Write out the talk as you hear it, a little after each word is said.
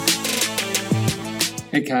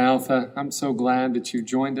Hey, Chi Alpha. I'm so glad that you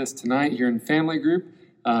joined us tonight here in Family Group.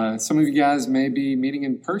 Some of you guys may be meeting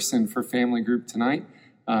in person for Family Group tonight,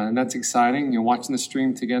 and that's exciting. You're watching the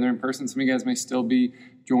stream together in person. Some of you guys may still be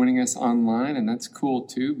joining us online, and that's cool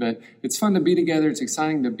too. But it's fun to be together. It's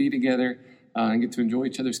exciting to be together and get to enjoy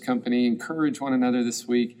each other's company, encourage one another this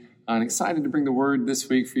week. I'm excited to bring the word this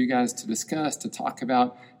week for you guys to discuss, to talk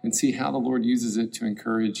about, and see how the Lord uses it to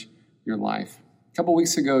encourage your life. A couple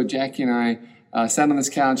weeks ago, Jackie and I sat on this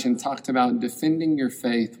couch and talked about defending your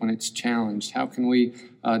faith when it's challenged. How can we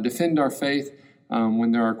defend our faith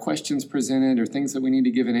when there are questions presented or things that we need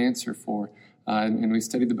to give an answer for? And we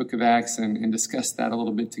studied the book of Acts and discussed that a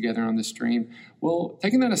little bit together on the stream. Well,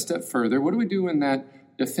 taking that a step further, what do we do when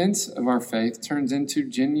that defense of our faith turns into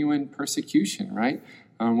genuine persecution, right?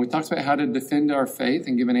 We talked about how to defend our faith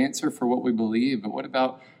and give an answer for what we believe, but what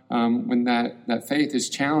about when that faith is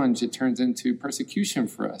challenged, it turns into persecution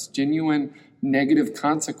for us, genuine negative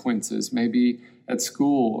consequences, maybe at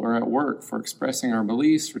school or at work for expressing our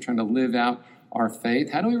beliefs, for trying to live out our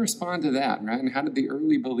faith. How do we respond to that, right? And how did the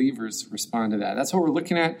early believers respond to that? That's what we're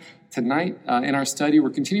looking at tonight in our study.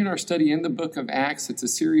 We're continuing our study in the book of Acts. It's a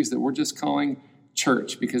series that we're just calling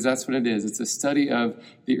Church, because that's what it is. It's a study of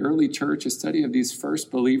the early church, a study of these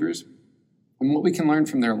first believers and what we can learn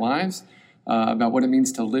from their lives, about what it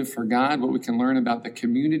means to live for God, what we can learn about the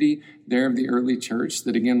community there of the early church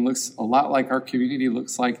that, again, looks a lot like our community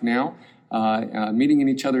looks like now, meeting in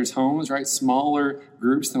each other's homes, right? Smaller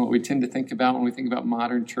groups than what we tend to think about when we think about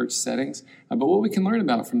modern church settings. But what we can learn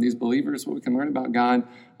about from these believers, what we can learn about God,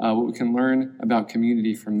 what we can learn about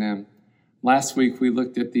community from them. Last week, we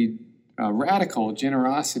looked at the radical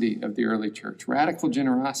generosity of the early church, radical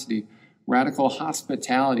generosity, radical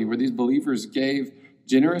hospitality, where these believers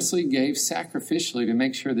generously gave sacrificially to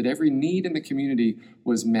make sure that every need in the community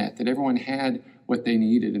was met, that everyone had what they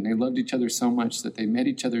needed, and they loved each other so much that they met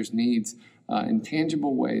each other's needs in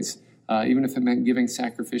tangible ways, even if it meant giving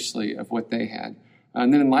sacrificially of what they had.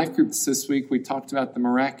 And then in life groups this week, we talked about the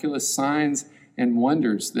miraculous signs and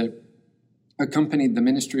wonders that accompanied the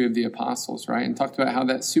ministry of the apostles, right? And talked about how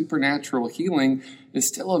that supernatural healing is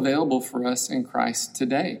still available for us in Christ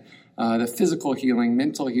today. The physical healing,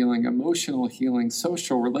 mental healing, emotional healing,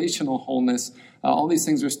 social, relational wholeness, all these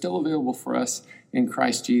things are still available for us in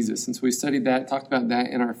Christ Jesus. And so we studied that, talked about that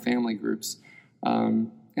in our family groups.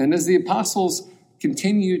 And as the apostles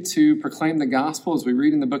continue to proclaim the gospel, as we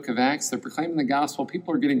read in the book of Acts, they're proclaiming the gospel,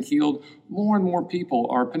 people are getting healed, more and more people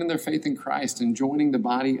are putting their faith in Christ and joining the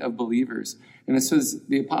body of believers. And it says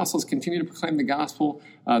the apostles continue to proclaim the gospel,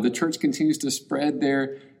 the church continues to spread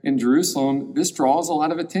there in Jerusalem. This draws a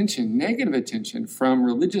lot of attention, negative attention, from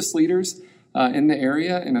religious leaders in the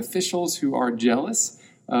area and officials who are jealous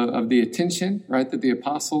of the attention, right, that the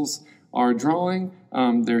apostles are drawing.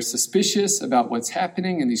 They're suspicious about what's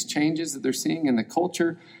happening and these changes that they're seeing in the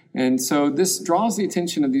culture. And so this draws the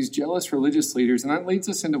attention of these jealous religious leaders, and that leads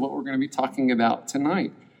us into what we're going to be talking about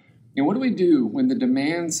tonight. And what do we do when the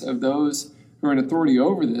demands of those who are in authority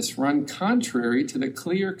over this run contrary to the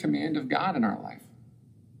clear command of God in our life?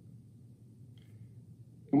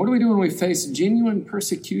 And what do we do when we face genuine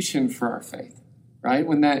persecution for our faith, right?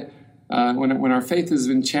 When our faith has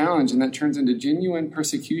been challenged and that turns into genuine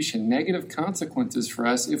persecution, negative consequences for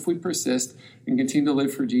us if we persist and continue to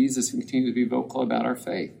live for Jesus and continue to be vocal about our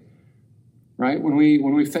faith, right? When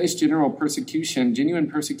we face genuine persecution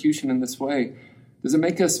in this way, does it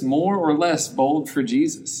make us more or less bold for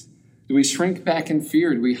Jesus? Do we shrink back in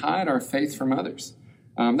fear? Do we hide our faith from others?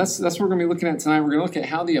 That's what we're going to be looking at tonight. We're going to look at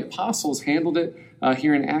how the apostles handled it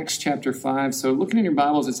here in Acts chapter 5. So looking in your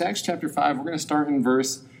Bibles, it's Acts chapter 5. We're going to start in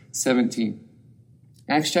verse 17.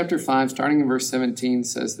 Acts chapter 5, starting in verse 17,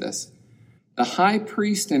 says this: The high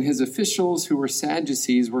priest and his officials, who were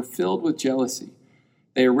Sadducees, were filled with jealousy.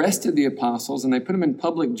 They arrested the apostles and they put them in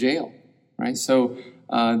public jail. Right? So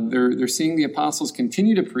they're seeing the apostles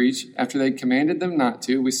continue to preach after they commanded them not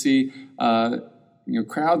to. We see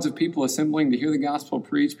crowds of people assembling to hear the gospel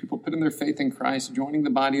preached, people putting their faith in Christ, joining the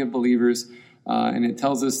body of believers. And it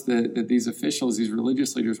tells us that these officials, these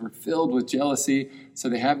religious leaders, were filled with jealousy, so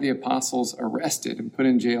they have the apostles arrested and put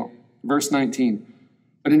in jail. Verse 19,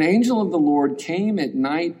 But an angel of the Lord came at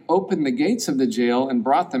night, opened the gates of the jail, and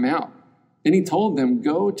brought them out. Then he told them,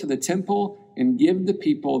 Go to the temple and give the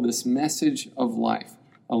people this message of life.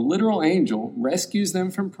 A literal angel rescues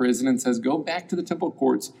them from prison and says, Go back to the temple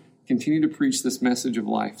courts, continue to preach this message of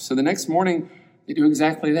life. So the next morning, they do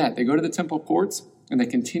exactly that. They go to the temple courts, and they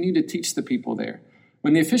continue to teach the people there.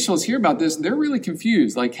 When the officials hear about this, they're really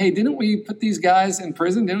confused. Like, hey, didn't we put these guys in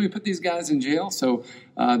prison? Didn't we put these guys in jail? So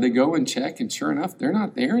they go and check, and sure enough, they're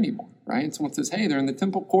not there anymore, right? And someone says, hey, they're in the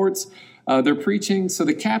temple courts. They're preaching. So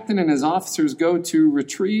the captain and his officers go to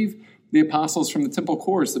retrieve the apostles from the temple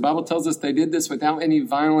courts. The Bible tells us they did this without any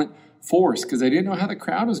violent force because they didn't know how the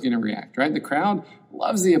crowd was going to react, right? The crowd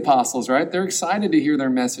loves the apostles, right? They're excited to hear their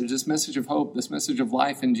message, this message of hope, this message of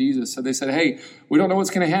life in Jesus. So they said, hey, we don't know what's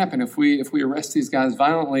going to happen. If we arrest these guys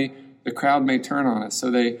violently, the crowd may turn on us. So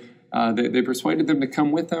they persuaded them to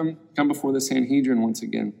come with them, come before the Sanhedrin once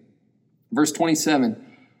again. Verse 27,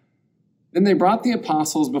 then they brought the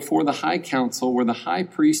apostles before the high council where the high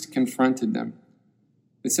priest confronted them.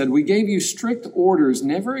 They said, we gave you strict orders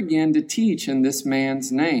never again to teach in this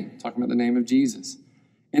man's name, talking about the name of Jesus.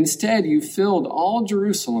 Instead, you filled all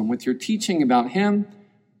Jerusalem with your teaching about him,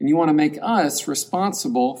 and you want to make us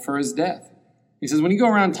responsible for his death. He says, when you go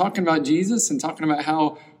around talking about Jesus and talking about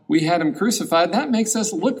how we had him crucified, that makes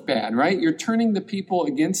us look bad, right? You're turning the people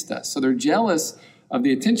against us. So they're jealous of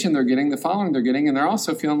the attention they're getting, the following they're getting, and they're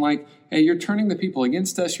also feeling like, hey, you're turning the people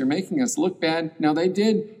against us. You're making us look bad. Now, they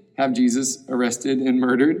did have Jesus arrested and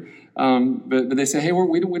murdered. But they say, hey,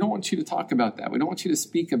 we don't want you to talk about that. We don't want you to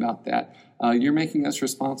speak about that. You're making us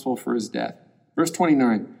responsible for his death. Verse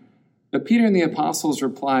 29, but Peter and the apostles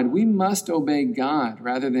replied, we must obey God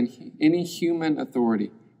rather than any human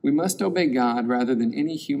authority. We must obey God rather than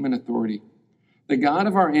any human authority. The God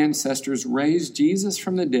of our ancestors raised Jesus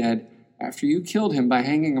from the dead after you killed him by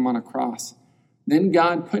hanging him on a cross. Then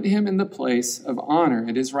God put him in the place of honor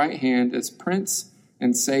at his right hand as Prince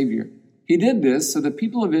and Savior. He did this so the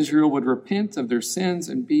people of Israel would repent of their sins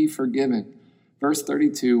and be forgiven. Verse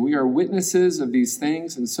 32, we are witnesses of these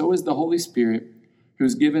things, and so is the Holy Spirit,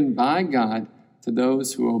 who's given by God to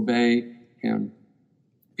those who obey him.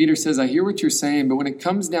 Peter says, I hear what you're saying, but when it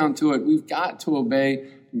comes down to it, we've got to obey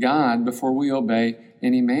God before we obey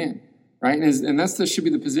any man. Right? And should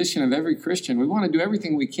be the position of every Christian. We want to do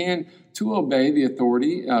everything we can to obey the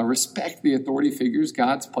authority, respect the authority figures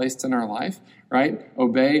God's placed in our life, right?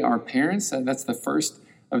 Obey our parents. That's the first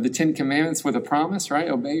of the 10 commandments with a promise, right?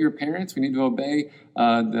 Obey your parents. We need to obey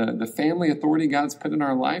the family authority God's put in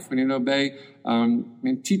our life. We need to obey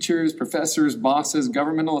teachers, professors, bosses,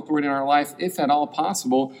 governmental authority in our life, if at all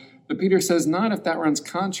possible. But Peter says not if that runs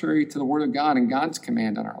contrary to the word of God and God's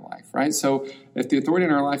command on our life, right? So if the authority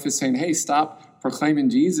in our life is saying, hey, stop proclaiming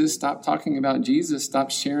Jesus, stop talking about Jesus, stop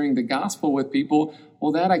sharing the gospel with people,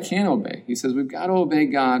 well, that I can't obey. He says we've got to obey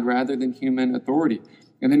God rather than human authority.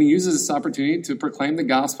 And then he uses this opportunity to proclaim the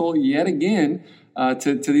gospel yet again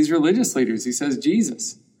to these religious leaders. He says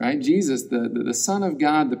Jesus, right? Jesus, the Son of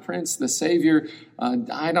God, the Prince, the Savior,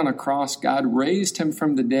 died on a cross. God raised him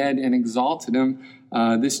from the dead and exalted him.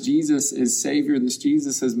 This Jesus is Savior. This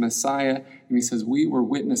Jesus is Messiah. And he says, we were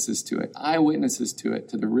witnesses to it, eyewitnesses to it,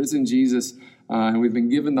 to the risen Jesus. And we've been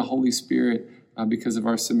given the Holy Spirit because of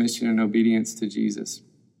our submission and obedience to Jesus.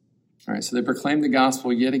 All right, so they proclaim the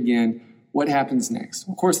gospel yet again. What happens next?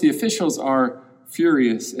 Of course, the officials are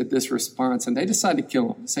furious at this response, and they decide to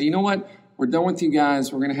kill him. They say, you know what? We're done with you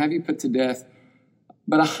guys. We're going to have you put to death.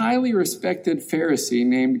 But a highly respected Pharisee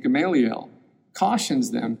named Gamaliel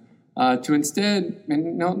cautions them to instead,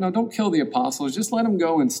 no, don't kill the apostles. Just let them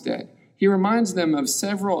go instead. He reminds them of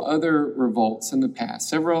several other revolts in the past,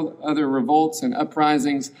 several other revolts and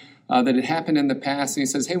uprisings that had happened in the past. And he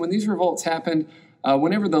says, hey, when these revolts happened,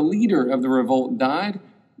 whenever the leader of the revolt died,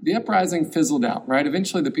 the uprising fizzled out, right?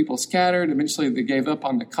 Eventually the people scattered. Eventually they gave up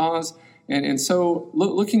on the cause. And so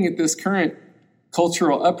looking at this current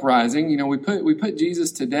cultural uprising, we put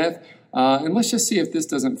Jesus to death, and let's just see if this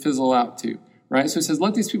doesn't fizzle out too, right? So he says,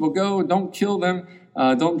 let these people go. Don't kill them.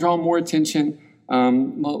 Don't draw more attention.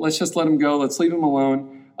 Let's just let them go. Let's leave them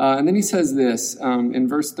alone. And then he says this in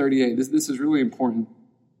verse 38. This is really important.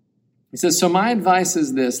 He says, so my advice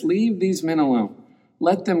is this, leave these men alone.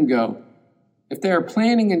 Let them go. If they are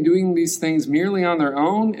planning and doing these things merely on their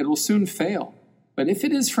own, it will soon fail. But if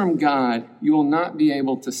it is from God, you will not be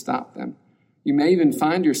able to stop them. You may even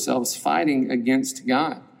find yourselves fighting against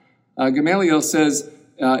God. Gamaliel says,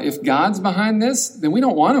 if God's behind this, then we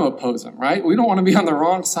don't want to oppose him, right? We don't want to be on the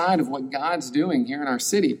wrong side of what God's doing here in our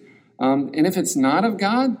city. And if it's not of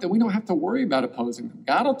God, then we don't have to worry about opposing them.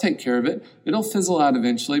 God will take care of it. It'll fizzle out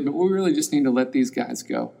eventually, but we really just need to let these guys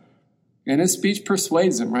go. And his speech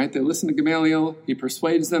persuades them, right? They listen to Gamaliel. He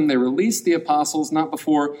persuades them. They release the apostles, not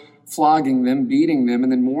before flogging them, beating them,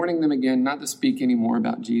 and then warning them again not to speak anymore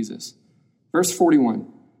about Jesus. Verse 41,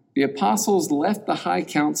 the apostles left the high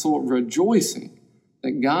council rejoicing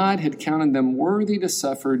that God had counted them worthy to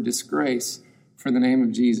suffer disgrace for the name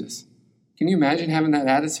of Jesus. Can you imagine having that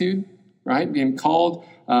attitude? right? Being called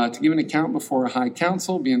to give an account before a high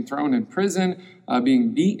council, being thrown in prison,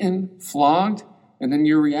 being beaten, flogged, and then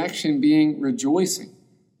your reaction being rejoicing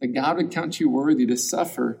that God would count you worthy to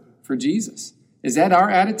suffer for Jesus. Is that our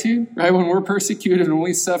attitude, right? When we're persecuted, when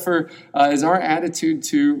we suffer, is our attitude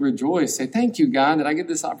to rejoice? Say, thank you, God, that I get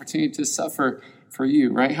this opportunity to suffer for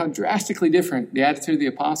you, right? How drastically different the attitude of the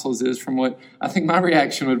apostles is from what I think my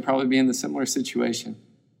reaction would probably be in the similar situation.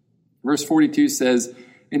 Verse 42 says,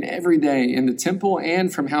 and every day in the temple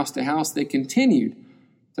and from house to house, they continued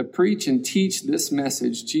to preach and teach this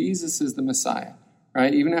message, Jesus is the Messiah,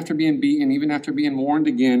 right? Even after being beaten, even after being warned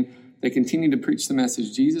again, they continue to preach the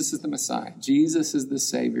message, Jesus is the Messiah. Jesus is the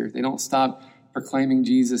Savior. They don't stop proclaiming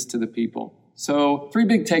Jesus to the people. So 3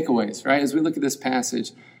 big takeaways, right? As we look at this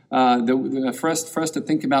passage, for us to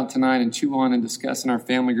think about tonight and chew on and discuss in our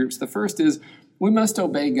family groups. The first is we must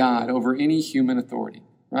obey God over any human authority,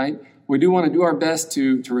 right? We do want to do our best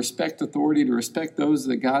to respect authority, to respect those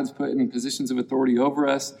that God's put in positions of authority over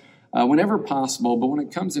us whenever possible. But when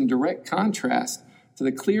it comes in direct contrast to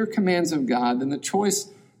the clear commands of God, then the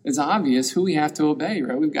choice is obvious who we have to obey,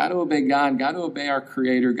 right? We've got to obey God, got to obey our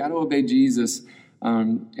Creator, got to obey Jesus.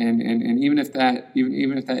 And even if that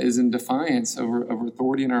is in defiance over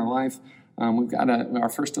authority in our life, our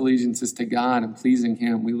first allegiance is to God and pleasing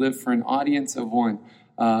Him. We live for an audience of one.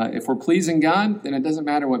 If we're pleasing God, then it doesn't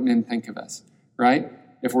matter what men think of us, right?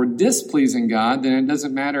 If we're displeasing God, then it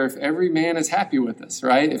doesn't matter if every man is happy with us,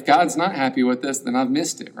 right? If God's not happy with us, then I've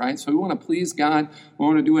missed it, right? So we want to please God. We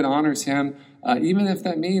want to do what honors Him, even if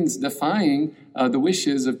that means defying the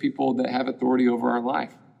wishes of people that have authority over our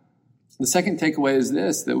life. The second takeaway is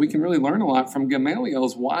this, that we can really learn a lot from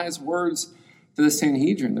Gamaliel's wise words to the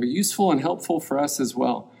Sanhedrin. They're useful and helpful for us as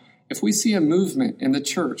well. If we see a movement in the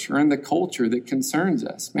church or in the culture that concerns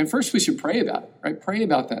us, man, first we should pray about it, right? Pray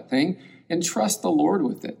about that thing and trust the Lord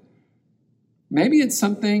with it. Maybe it's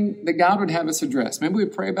something that God would have us address. Maybe we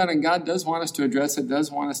pray about it and God does want us to address it,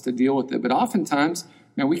 does want us to deal with it. But oftentimes,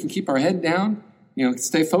 we can keep our head down,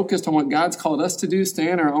 stay focused on what God's called us to do,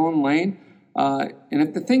 stay in our own lane. And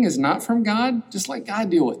if the thing is not from God, just let God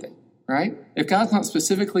deal with it, right? If God's not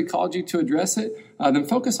specifically called you to address it, then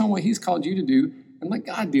focus on what He's called you to do and let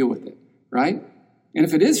God deal with it, right? And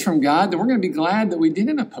if it is from God, then we're going to be glad that we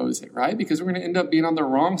didn't oppose it, right? Because we're going to end up being on the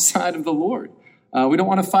wrong side of the Lord. We don't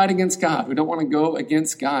want to fight against God. We don't want to go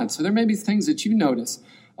against God. So there may be things that you notice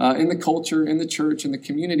in the culture, in the church, in the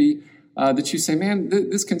community that you say, man,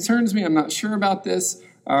 this concerns me. I'm not sure about this.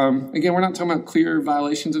 Again, we're not talking about clear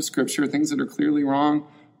violations of Scripture, things that are clearly wrong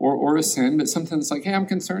or a sin, but something that's like, hey, I'm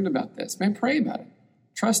concerned about this. Man, pray about it.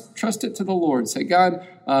 Trust it to the Lord. Say, God,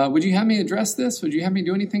 would you have me address this? Would you have me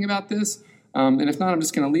do anything about this? And if not, I'm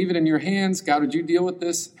just going to leave it in your hands. God, would you deal with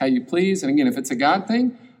this how you please? And again, if it's a God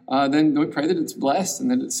thing, then we pray that it's blessed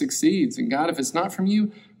and that it succeeds. And God, if it's not from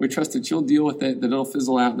you, we trust that you'll deal with it, that it'll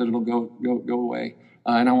fizzle out, that it'll go away,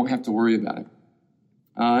 and I won't have to worry about it.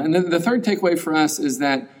 And then the third takeaway for us is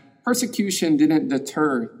that persecution didn't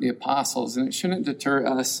deter the apostles, and it shouldn't deter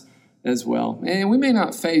us as well. And we may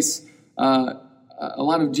not face a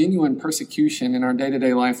lot of genuine persecution in our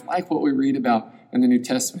day-to-day life like what we read about in the New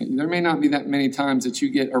Testament. There may not be that many times that you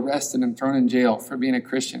get arrested and thrown in jail for being a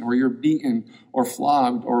Christian, or you're beaten or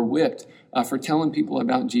flogged or whipped for telling people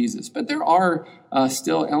about Jesus. But there are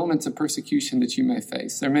still elements of persecution that you may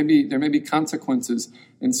face. There may be consequences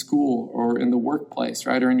in school or in the workplace,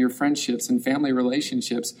 right, or in your friendships and family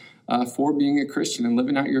relationships for being a Christian and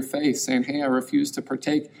living out your faith, saying, hey, I refuse to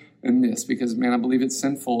partake in this because, man, I believe it's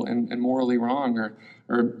sinful and morally wrong, or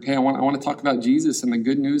hey, I want to talk about Jesus and the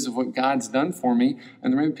good news of what God's done for me.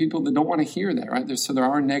 And there may be people that don't want to hear that, right? So there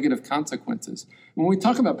are negative consequences. When we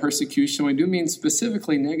talk about persecution, we do mean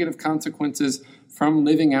specifically negative consequences from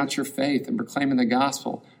living out your faith and proclaiming the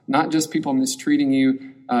gospel, not just people mistreating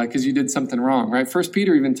you because you did something wrong, right? 1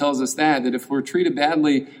 Peter even tells us that if we're treated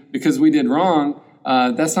badly because we did wrong,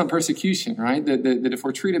 that's not persecution, right? That if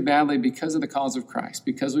we're treated badly because of the cause of Christ,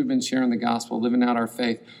 because we've been sharing the gospel, living out our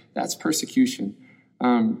faith, that's persecution.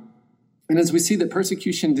 And as we see that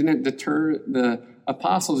persecution didn't deter the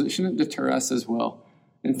apostles, it shouldn't deter us as well.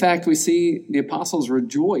 In fact, we see the apostles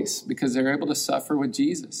rejoice because they're able to suffer with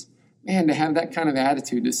Jesus. Man, to have that kind of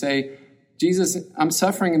attitude, to say, Jesus, I'm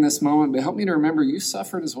suffering in this moment, but help me to remember you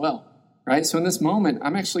suffered as well. Right? So in this moment,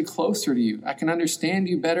 I'm actually closer to you. I can understand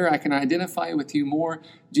you better. I can identify with you more,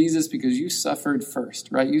 Jesus, because you suffered first,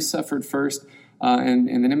 right? You suffered first. And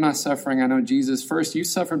then in my suffering, I know Jesus first. You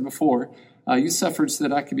suffered before. You suffered so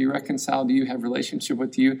that I could be reconciled to you, have relationship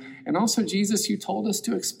with you. And also, Jesus, you told us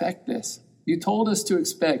to expect this. You told us to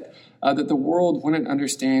expect that the world wouldn't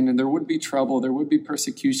understand and there would be trouble, there would be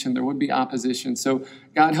persecution, there would be opposition. So,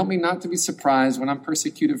 God, help me not to be surprised when I'm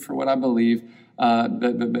persecuted for what I believe,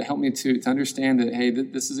 but help me to understand that, hey,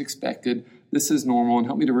 this is expected, this is normal, and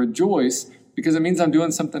help me to rejoice because it means I'm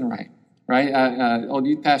doing something right? Old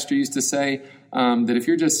youth pastor used to say that if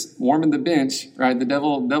you're just warming the bench, right, the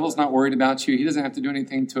devil's not worried about you. He doesn't have to do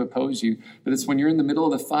anything to oppose you. But it's when you're in the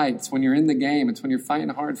middle of the fight, it's when you're in the game, it's when you're fighting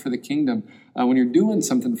hard for the kingdom, when you're doing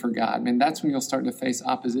something for God, man, that's when you'll start to face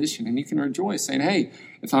opposition. And you can rejoice saying, hey,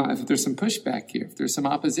 if there's some pushback here, if there's some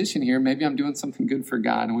opposition here, maybe I'm doing something good for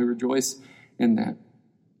God. And we rejoice in that.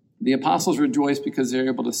 The apostles rejoiced because they're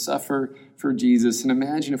able to suffer for Jesus. And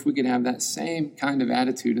imagine if we could have that same kind of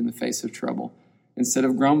attitude in the face of trouble. Instead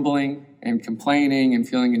of grumbling and complaining and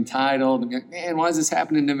feeling entitled, and being like, man, why is this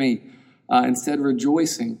happening to me? Instead,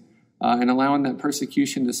 rejoicing and allowing that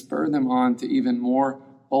persecution to spur them on to even more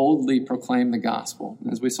boldly proclaim the gospel.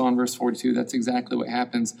 As we saw in verse 42, that's exactly what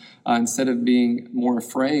happens. Instead of being more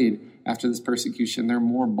afraid after this persecution, they're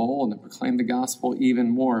more bold and proclaim the gospel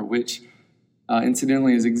even more, which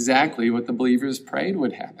incidentally is exactly what the believers prayed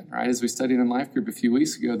would happen, right? As we studied in Life Group a few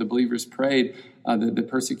weeks ago, the believers prayed that the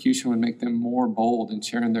persecution would make them more bold in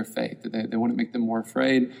sharing their faith, that they wouldn't make them more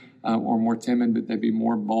afraid or more timid, but they'd be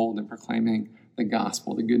more bold in proclaiming the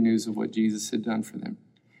gospel, the good news of what Jesus had done for them.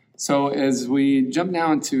 So as we jump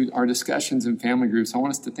now into our discussions in family groups, I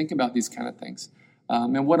want us to think about these kind of things.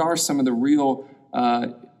 And what are some of the real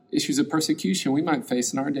issues of persecution we might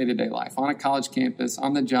face in our day-to-day life, on a college campus,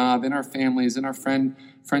 on the job, in our families, in our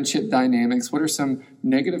friendship dynamics? What are some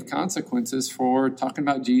negative consequences for talking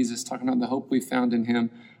about Jesus, talking about the hope we found in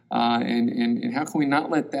him? And how can we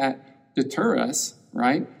not let that deter us,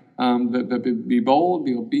 right? But be bold,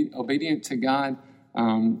 be obedient to God,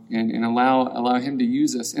 and allow him to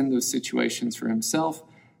use us in those situations for himself.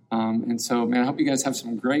 And so, man, I hope you guys have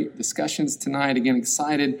some great discussions tonight. Again,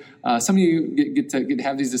 excited. Some of you get to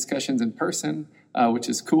have these discussions in person, which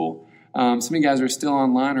is cool. Some of you guys are still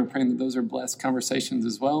online. We're praying that those are blessed conversations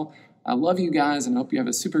as well. I love you guys and hope you have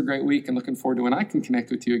a super great week and looking forward to when I can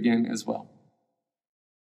connect with you again as well.